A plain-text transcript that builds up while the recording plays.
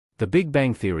The Big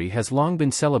Bang Theory has long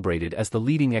been celebrated as the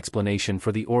leading explanation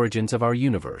for the origins of our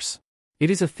universe.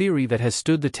 It is a theory that has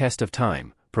stood the test of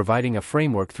time, providing a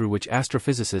framework through which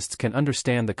astrophysicists can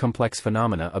understand the complex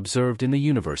phenomena observed in the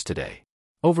universe today.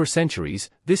 Over centuries,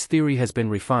 this theory has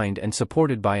been refined and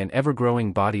supported by an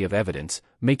ever-growing body of evidence,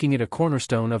 making it a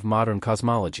cornerstone of modern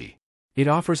cosmology. It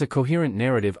offers a coherent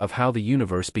narrative of how the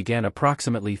universe began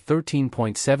approximately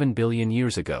 13.7 billion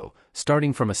years ago,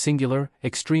 starting from a singular,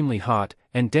 extremely hot,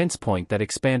 and dense point that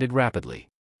expanded rapidly.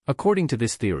 According to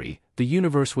this theory, the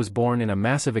universe was born in a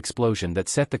massive explosion that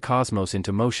set the cosmos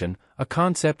into motion, a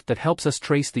concept that helps us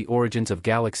trace the origins of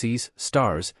galaxies,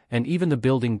 stars, and even the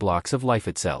building blocks of life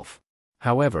itself.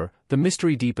 However, the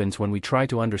mystery deepens when we try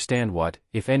to understand what,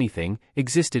 if anything,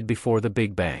 existed before the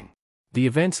Big Bang. The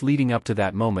events leading up to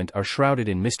that moment are shrouded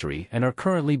in mystery and are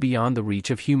currently beyond the reach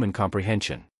of human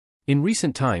comprehension. In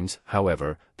recent times,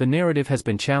 however, the narrative has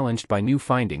been challenged by new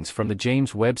findings from the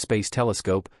James Webb Space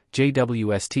Telescope,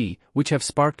 JWST, which have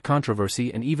sparked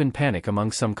controversy and even panic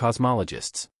among some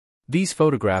cosmologists. These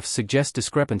photographs suggest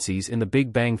discrepancies in the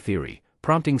Big Bang theory,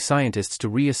 prompting scientists to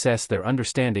reassess their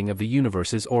understanding of the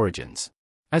universe's origins.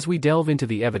 As we delve into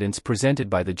the evidence presented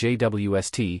by the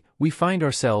JWST, we find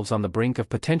ourselves on the brink of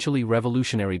potentially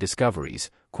revolutionary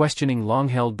discoveries, questioning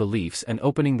long-held beliefs and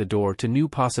opening the door to new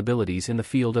possibilities in the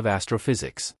field of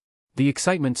astrophysics. The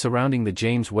excitement surrounding the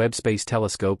James Webb Space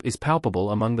Telescope is palpable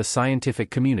among the scientific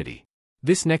community.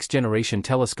 This next-generation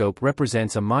telescope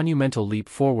represents a monumental leap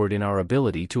forward in our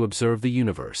ability to observe the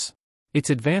universe. Its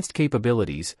advanced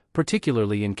capabilities,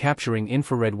 particularly in capturing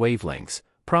infrared wavelengths,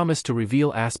 promise to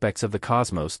reveal aspects of the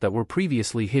cosmos that were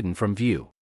previously hidden from view.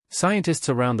 Scientists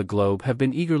around the globe have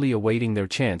been eagerly awaiting their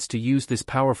chance to use this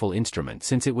powerful instrument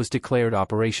since it was declared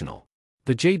operational.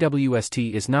 The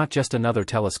JWST is not just another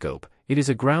telescope, it is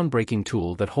a groundbreaking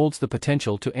tool that holds the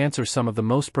potential to answer some of the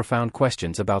most profound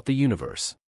questions about the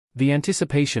universe. The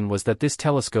anticipation was that this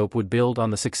telescope would build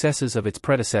on the successes of its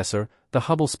predecessor, the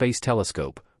Hubble Space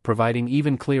Telescope, providing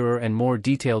even clearer and more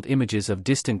detailed images of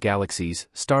distant galaxies,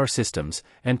 star systems,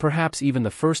 and perhaps even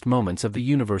the first moments of the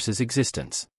universe's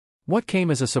existence. What came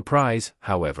as a surprise,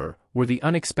 however, were the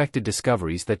unexpected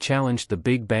discoveries that challenged the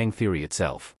Big Bang theory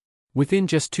itself. Within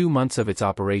just 2 months of its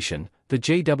operation, the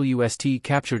JWST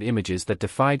captured images that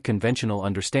defied conventional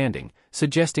understanding,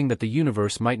 suggesting that the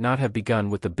universe might not have begun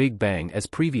with the Big Bang as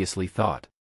previously thought.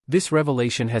 This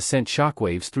revelation has sent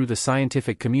shockwaves through the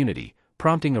scientific community,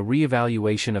 prompting a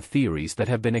re-evaluation of theories that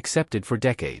have been accepted for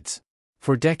decades.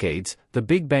 For decades, the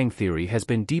Big Bang theory has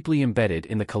been deeply embedded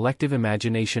in the collective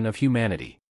imagination of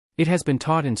humanity. It has been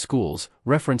taught in schools,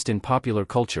 referenced in popular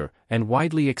culture, and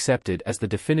widely accepted as the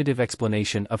definitive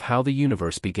explanation of how the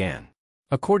universe began.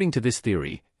 According to this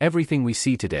theory, everything we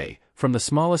see today, from the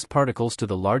smallest particles to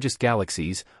the largest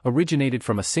galaxies, originated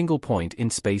from a single point in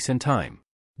space and time.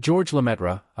 Georges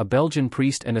Lemaître, a Belgian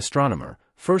priest and astronomer,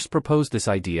 first proposed this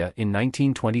idea in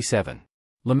 1927.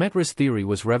 Lemaître's theory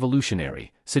was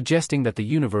revolutionary, suggesting that the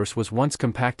universe was once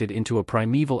compacted into a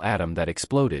primeval atom that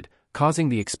exploded, causing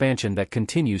the expansion that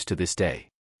continues to this day.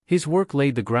 His work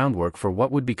laid the groundwork for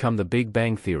what would become the Big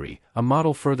Bang theory, a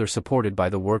model further supported by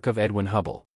the work of Edwin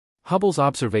Hubble. Hubble's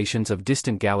observations of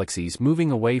distant galaxies moving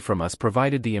away from us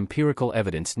provided the empirical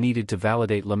evidence needed to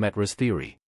validate Lemaître's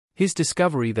theory. His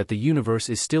discovery that the universe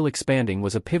is still expanding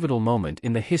was a pivotal moment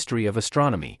in the history of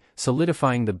astronomy,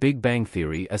 solidifying the Big Bang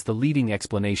theory as the leading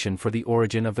explanation for the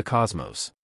origin of the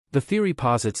cosmos. The theory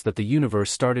posits that the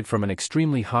universe started from an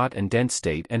extremely hot and dense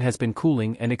state and has been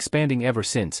cooling and expanding ever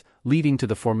since, leading to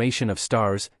the formation of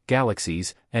stars,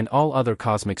 galaxies, and all other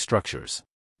cosmic structures.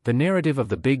 The narrative of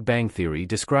the Big Bang theory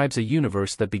describes a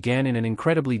universe that began in an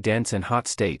incredibly dense and hot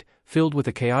state, filled with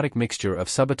a chaotic mixture of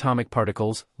subatomic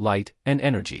particles, light, and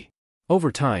energy.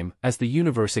 Over time, as the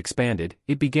universe expanded,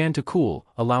 it began to cool,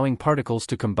 allowing particles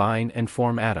to combine and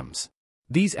form atoms.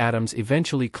 These atoms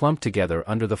eventually clumped together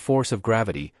under the force of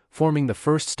gravity, forming the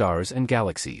first stars and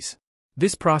galaxies.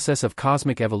 This process of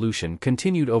cosmic evolution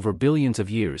continued over billions of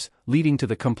years, leading to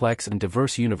the complex and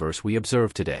diverse universe we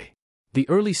observe today. The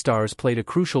early stars played a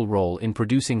crucial role in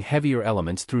producing heavier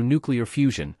elements through nuclear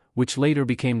fusion, which later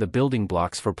became the building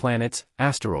blocks for planets,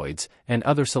 asteroids, and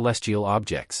other celestial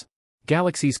objects.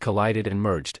 Galaxies collided and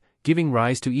merged, giving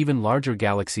rise to even larger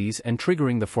galaxies and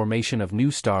triggering the formation of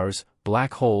new stars,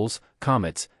 black holes,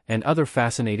 comets, and other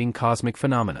fascinating cosmic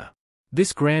phenomena.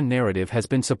 This grand narrative has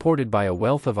been supported by a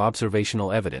wealth of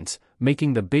observational evidence,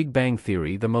 making the Big Bang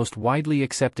theory the most widely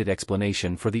accepted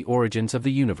explanation for the origins of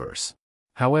the universe.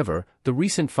 However, the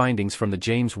recent findings from the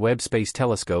James Webb Space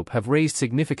Telescope have raised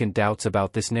significant doubts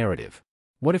about this narrative.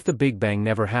 What if the Big Bang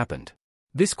never happened?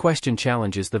 This question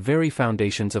challenges the very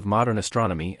foundations of modern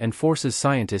astronomy and forces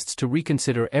scientists to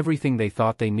reconsider everything they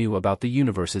thought they knew about the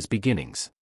universe's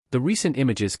beginnings. The recent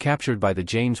images captured by the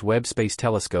James Webb Space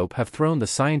Telescope have thrown the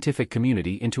scientific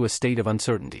community into a state of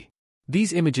uncertainty.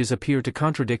 These images appear to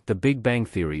contradict the Big Bang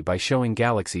theory by showing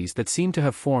galaxies that seem to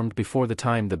have formed before the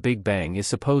time the Big Bang is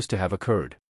supposed to have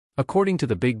occurred. According to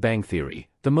the Big Bang theory,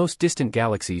 the most distant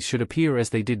galaxies should appear as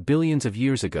they did billions of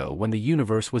years ago when the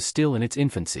universe was still in its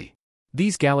infancy.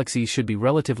 These galaxies should be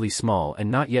relatively small and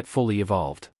not yet fully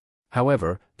evolved.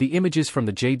 However, the images from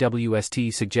the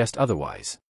JWST suggest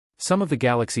otherwise. Some of the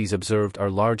galaxies observed are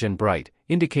large and bright,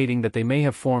 indicating that they may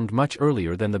have formed much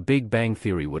earlier than the Big Bang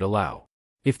theory would allow.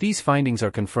 If these findings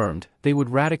are confirmed, they would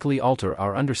radically alter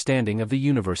our understanding of the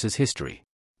universe's history.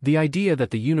 The idea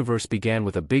that the universe began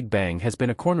with a Big Bang has been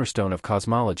a cornerstone of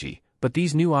cosmology, but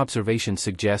these new observations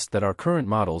suggest that our current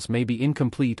models may be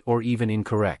incomplete or even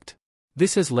incorrect.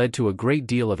 This has led to a great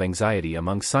deal of anxiety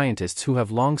among scientists who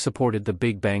have long supported the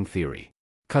Big Bang theory.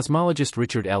 Cosmologist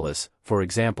Richard Ellis, for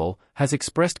example, has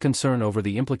expressed concern over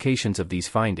the implications of these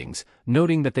findings,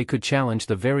 noting that they could challenge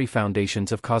the very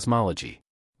foundations of cosmology.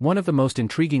 One of the most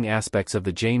intriguing aspects of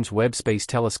the James Webb Space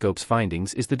Telescope's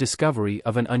findings is the discovery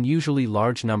of an unusually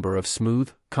large number of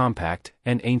smooth, compact,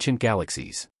 and ancient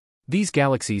galaxies. These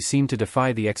galaxies seem to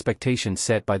defy the expectations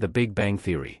set by the Big Bang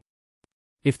theory.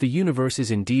 If the universe is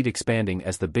indeed expanding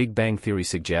as the Big Bang theory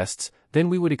suggests, then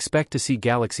we would expect to see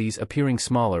galaxies appearing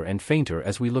smaller and fainter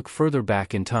as we look further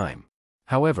back in time.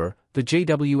 However, the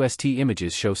JWST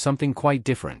images show something quite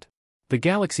different. The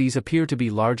galaxies appear to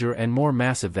be larger and more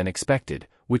massive than expected,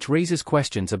 which raises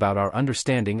questions about our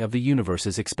understanding of the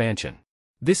universe's expansion.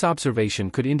 This observation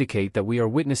could indicate that we are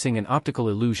witnessing an optical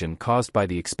illusion caused by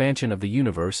the expansion of the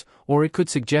universe, or it could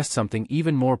suggest something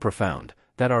even more profound,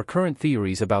 that our current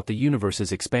theories about the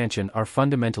universe's expansion are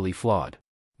fundamentally flawed.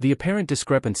 The apparent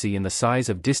discrepancy in the size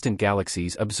of distant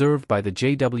galaxies observed by the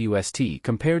JWST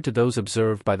compared to those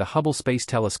observed by the Hubble Space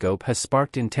Telescope has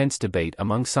sparked intense debate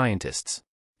among scientists.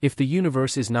 If the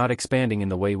universe is not expanding in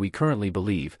the way we currently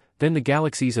believe, then the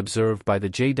galaxies observed by the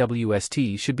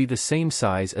JWST should be the same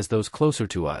size as those closer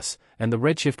to us, and the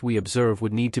redshift we observe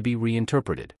would need to be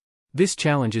reinterpreted. This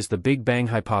challenges the Big Bang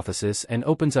hypothesis and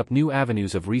opens up new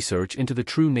avenues of research into the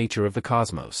true nature of the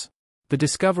cosmos. The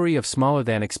discovery of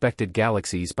smaller-than-expected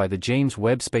galaxies by the James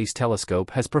Webb Space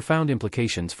Telescope has profound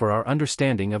implications for our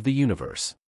understanding of the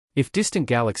universe. If distant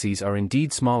galaxies are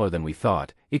indeed smaller than we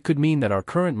thought, it could mean that our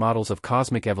current models of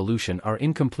cosmic evolution are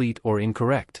incomplete or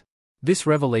incorrect. This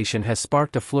revelation has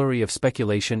sparked a flurry of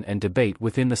speculation and debate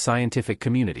within the scientific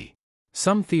community.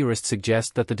 Some theorists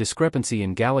suggest that the discrepancy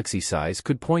in galaxy size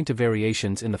could point to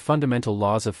variations in the fundamental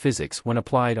laws of physics when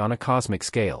applied on a cosmic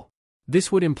scale. This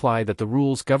would imply that the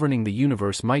rules governing the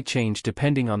universe might change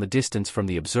depending on the distance from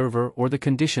the observer or the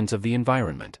conditions of the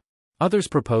environment. Others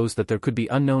propose that there could be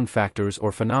unknown factors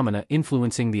or phenomena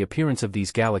influencing the appearance of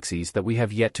these galaxies that we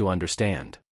have yet to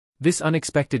understand. This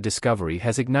unexpected discovery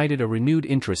has ignited a renewed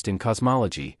interest in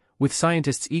cosmology, with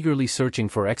scientists eagerly searching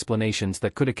for explanations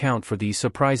that could account for these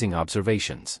surprising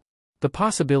observations. The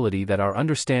possibility that our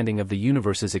understanding of the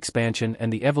universe's expansion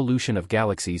and the evolution of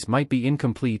galaxies might be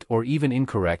incomplete or even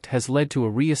incorrect has led to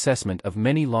a reassessment of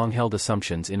many long-held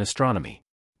assumptions in astronomy.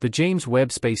 The James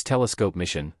Webb Space Telescope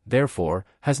mission, therefore,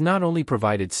 has not only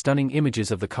provided stunning images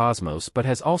of the cosmos but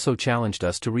has also challenged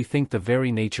us to rethink the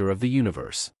very nature of the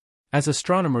universe. As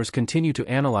astronomers continue to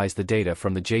analyze the data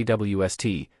from the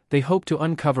JWST, they hope to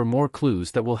uncover more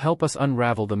clues that will help us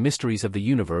unravel the mysteries of the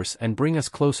universe and bring us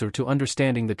closer to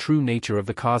understanding the true nature of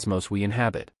the cosmos we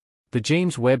inhabit. The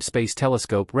James Webb Space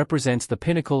Telescope represents the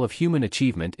pinnacle of human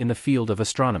achievement in the field of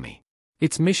astronomy.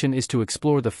 Its mission is to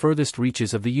explore the furthest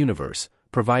reaches of the universe,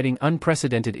 providing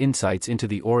unprecedented insights into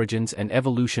the origins and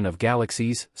evolution of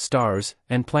galaxies, stars,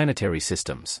 and planetary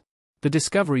systems. The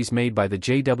discoveries made by the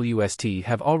JWST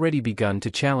have already begun to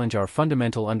challenge our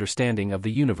fundamental understanding of the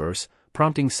universe,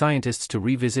 prompting scientists to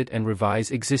revisit and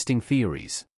revise existing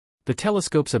theories. The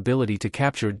telescope's ability to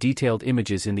capture detailed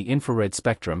images in the infrared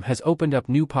spectrum has opened up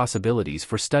new possibilities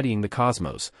for studying the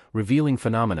cosmos, revealing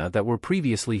phenomena that were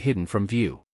previously hidden from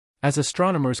view. As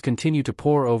astronomers continue to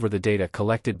pore over the data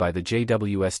collected by the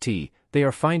JWST, they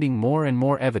are finding more and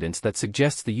more evidence that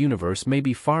suggests the universe may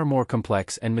be far more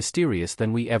complex and mysterious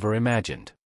than we ever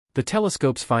imagined. The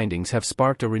telescope's findings have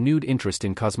sparked a renewed interest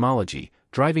in cosmology,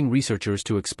 driving researchers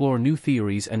to explore new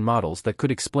theories and models that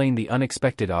could explain the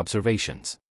unexpected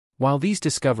observations. While these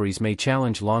discoveries may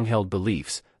challenge long-held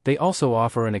beliefs, they also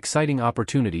offer an exciting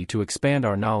opportunity to expand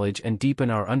our knowledge and deepen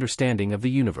our understanding of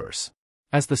the universe.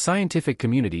 As the scientific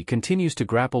community continues to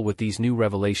grapple with these new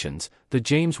revelations, the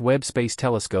James Webb Space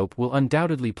Telescope will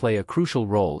undoubtedly play a crucial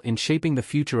role in shaping the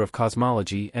future of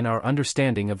cosmology and our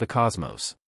understanding of the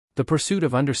cosmos. The pursuit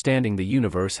of understanding the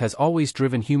universe has always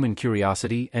driven human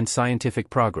curiosity and scientific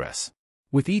progress.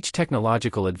 With each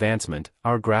technological advancement,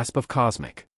 our grasp of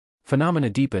cosmic phenomena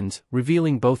deepens,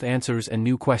 revealing both answers and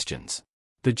new questions.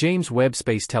 The James Webb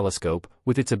Space Telescope,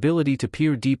 with its ability to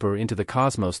peer deeper into the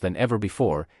cosmos than ever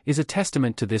before, is a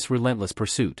testament to this relentless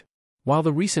pursuit. While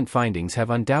the recent findings have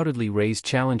undoubtedly raised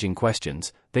challenging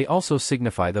questions, they also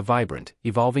signify the vibrant,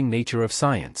 evolving nature of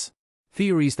science.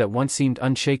 Theories that once seemed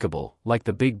unshakable, like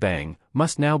the Big Bang,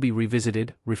 must now be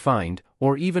revisited, refined,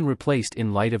 or even replaced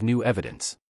in light of new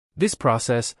evidence. This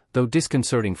process, though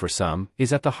disconcerting for some,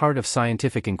 is at the heart of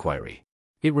scientific inquiry.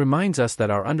 It reminds us that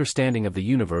our understanding of the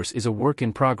universe is a work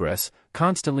in progress,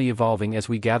 constantly evolving as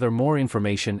we gather more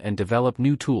information and develop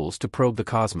new tools to probe the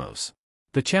cosmos.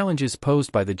 The challenges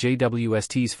posed by the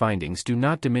JWST's findings do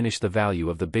not diminish the value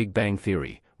of the Big Bang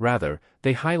theory, rather,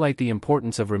 they highlight the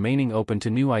importance of remaining open to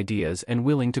new ideas and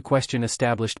willing to question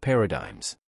established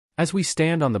paradigms. As we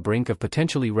stand on the brink of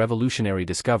potentially revolutionary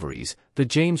discoveries, the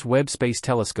James Webb Space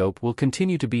Telescope will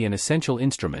continue to be an essential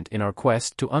instrument in our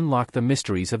quest to unlock the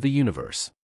mysteries of the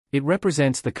universe. It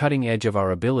represents the cutting edge of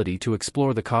our ability to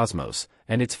explore the cosmos,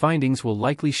 and its findings will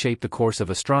likely shape the course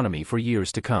of astronomy for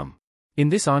years to come. In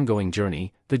this ongoing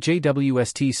journey, the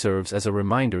JWST serves as a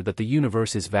reminder that the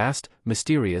universe is vast,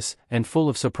 mysterious, and full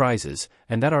of surprises,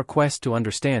 and that our quest to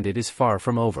understand it is far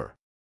from over.